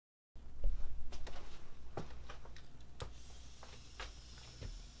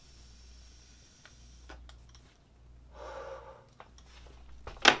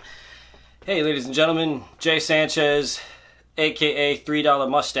Hey ladies and gentlemen, Jay Sanchez, aka $3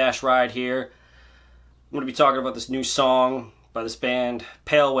 Mustache Ride here. I'm going to be talking about this new song by this band,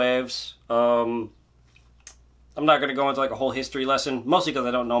 Pale Waves. I'm not going to go into like a whole history lesson, mostly because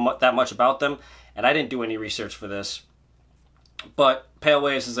I don't know that much about them, and I didn't do any research for this. But Pale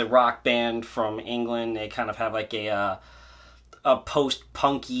Waves is a rock band from England. They kind of have like a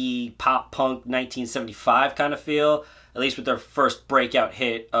post-punky, pop-punk 1975 kind of feel, at least with their first breakout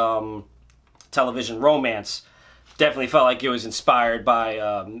hit, Television Romance. Definitely felt like it was inspired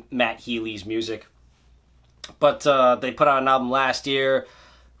by Matt Healy's music. But they put out an album last year,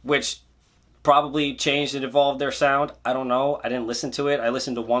 which probably changed and evolved their sound. I don't know. I didn't listen to it. I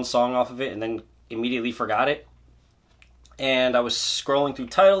listened to one song off of it and then immediately forgot it. And I was scrolling through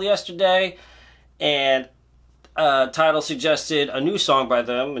Tidal yesterday, and Tidal suggested a new song by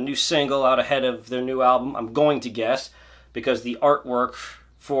them, a new single out ahead of their new album. I'm going to guess, because the artwork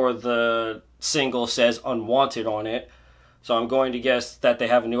for the single says Unwanted on it. So I'm going to guess that they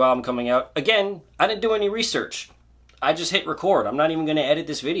have a new album coming out. Again, I didn't do any research. I just hit record. I'm not even going to edit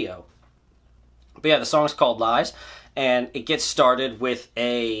this video. But yeah, the song's called Lies, and it gets started with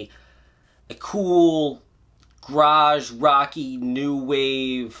a cool garage rocky new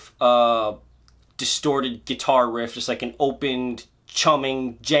wave distorted guitar riff, just like an opened,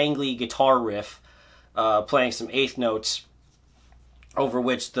 chumming, jangly guitar riff, playing some eighth notes, over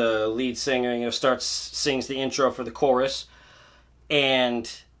which the lead singer sings the intro for the chorus. And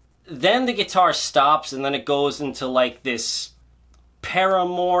then the guitar stops, and then it goes into like this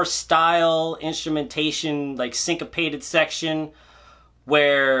Paramore style instrumentation, like syncopated section,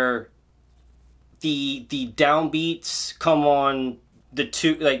 where the downbeats come on the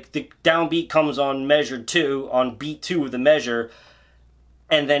downbeat comes on measure 2, on beat 2 of the measure,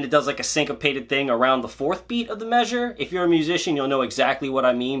 and then it does like a syncopated thing around the 4th beat of the measure. If you're a musician, you'll know exactly what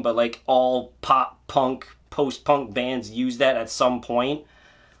I mean, but like all pop punk, post-punk bands use that at some point.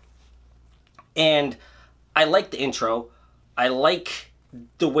 And I like the intro. I like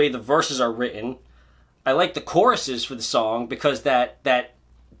the way the verses are written. I like the choruses for the song, because that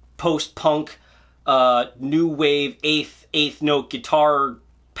post-punk new wave eighth note guitar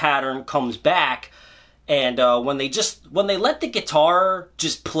pattern comes back. And when they let the guitar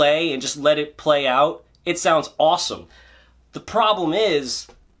just play and just let it play out, it sounds awesome. The problem is,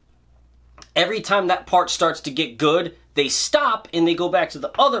 every time that part starts to get good, they stop and they go back to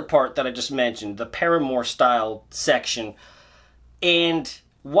the other part that I just mentioned, the Paramore style section. And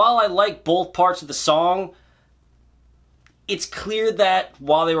while I like both parts of the song, it's clear that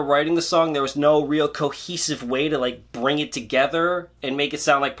while they were writing the song, there was no real cohesive way to like bring it together and make it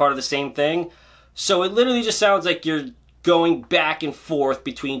sound like part of the same thing. So it literally just sounds like you're going back and forth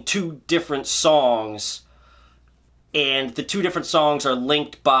between two different songs, and the two different songs are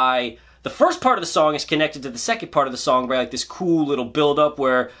linked by, the first part of the song is connected to the second part of the song by like this cool little build-up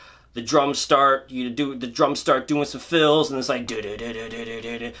where the drums start doing some fills, and it's like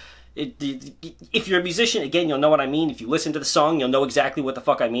if you're a musician, again, you'll know what I mean. If you listen to the song, you'll know exactly what the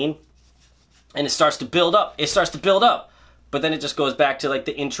fuck I mean. And it starts to build up. But then it just goes back to like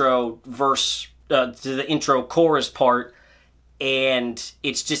the intro verse, to the intro chorus part, and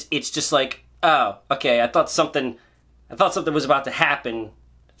it's just like, oh, okay, I thought something was about to happen.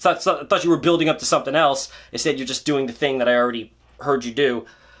 I thought you were building up to something else. Instead, you're just doing the thing that I already heard you do.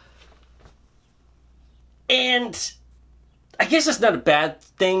 And I guess that's not a bad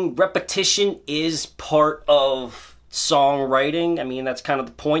thing. Repetition is part of songwriting. I mean, that's kind of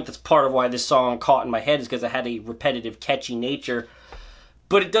the point. That's part of why this song caught in my head, is because it had a repetitive, catchy nature.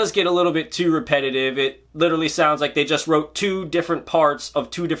 But it does get a little bit too repetitive. It literally sounds like they just wrote two different parts of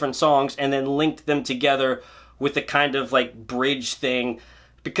two different songs and then linked them together with a kind of like bridge thing.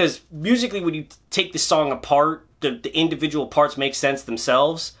 Because musically, when you take the song apart, the individual parts make sense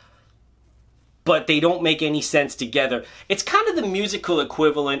themselves, but they don't make any sense together. It's kind of the musical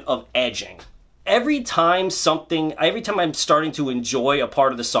equivalent of edging. Every time I'm starting to enjoy a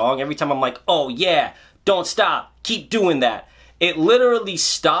part of the song, every time I'm like, oh yeah, don't stop, keep doing that, it literally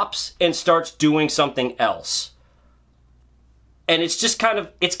stops and starts doing something else. And it's just kind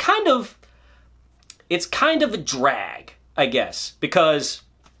of a drag, I guess, because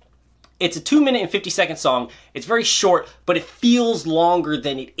it's a 2-minute and 50-second song. It's very short, but it feels longer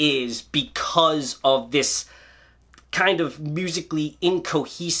than it is because of this kind of musically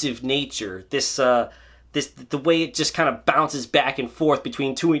incohesive nature. The way it just kind of bounces back and forth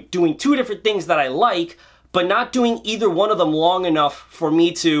between doing two different things that I like, but not doing either one of them long enough for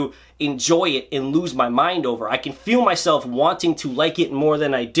me to enjoy it and lose my mind over. I can feel myself wanting to like it more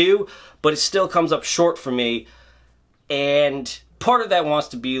than I do, but it still comes up short for me. And part of that wants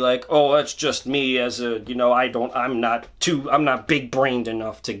to be like, oh, that's just me as a, you know, I'm not big brained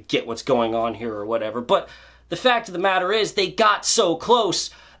enough to get what's going on here or whatever. But the fact of the matter is they got so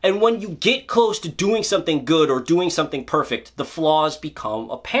close. And when you get close to doing something good or doing something perfect, the flaws become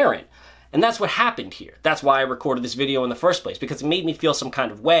apparent. And that's what happened here. That's why I recorded this video in the first place, because it made me feel some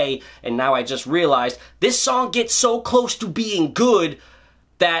kind of way, and now I just realized this song gets so close to being good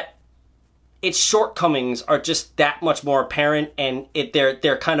that its shortcomings are just that much more apparent, and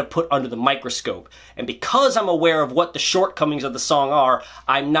they're kind of put under the microscope. And because I'm aware of what the shortcomings of the song are,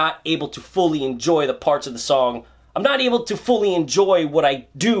 I'm not able to fully enjoy the parts of the song. I'm not able to fully enjoy what I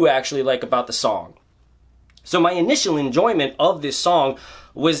do actually like about the song. So my initial enjoyment of this song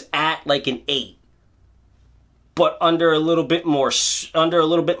was at like an 8, but under a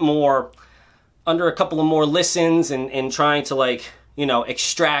couple of more listens and trying to, like, you know,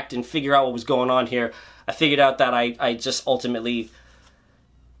 extract and figure out what was going on here, I figured out that I just ultimately,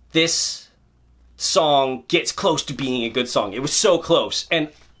 this song gets close to being a good song. It was so close, and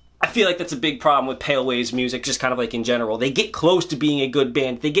I feel like that's a big problem with Pale Waves music, just kind of like in general. They get close to being a good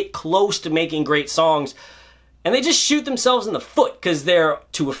band, they get close to making great songs, and they just shoot themselves in the foot because they're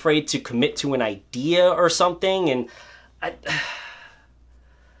too afraid to commit to an idea or something. And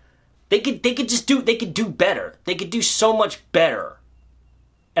they could do better. They could do so much better.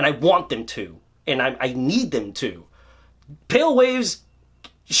 And I want them to. And I need them to. Pale Waves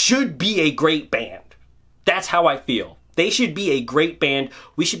should be a great band. That's how I feel. They should be a great band.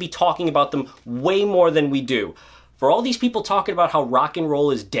 We should be talking about them way more than we do. For all these people talking about how rock and roll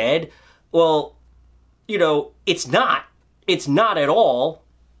is dead, well, you know, it's not. It's not at all.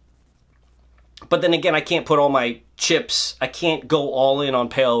 But then again, I can't put all my chips, I can't go all in on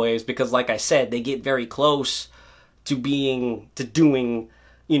Pale Waves because, like I said, they get very close to doing,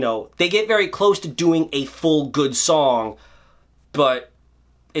 you know, they get very close to doing a full good song, but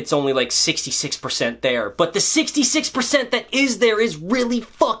it's only like 66% there. But the 66% that is there is really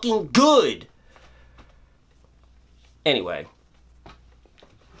fucking good. Anyway.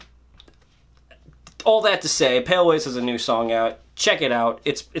 All that to say, Pale Waves has a new song out. Check it out.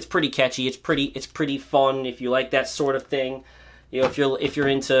 It's pretty catchy. It's pretty fun if you like that sort of thing. You know, if you're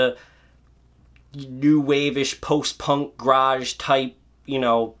into new wave-ish post-punk garage type, you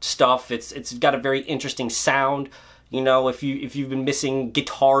know, stuff. It's got a very interesting sound. You know, if you've been missing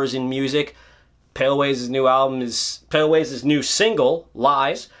guitars in music, Pale Waves' new single,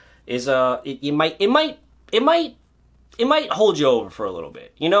 Lies, is it might hold you over for a little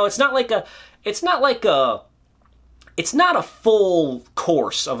bit. You know, it's not a full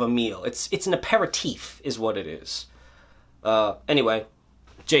course of a meal. It's an aperitif is what it is. Anyway,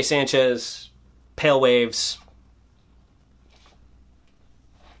 Jay Sanchez, Pale Waves.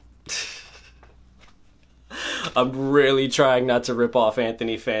 I'm really trying not to rip off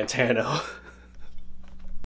Anthony Fantano.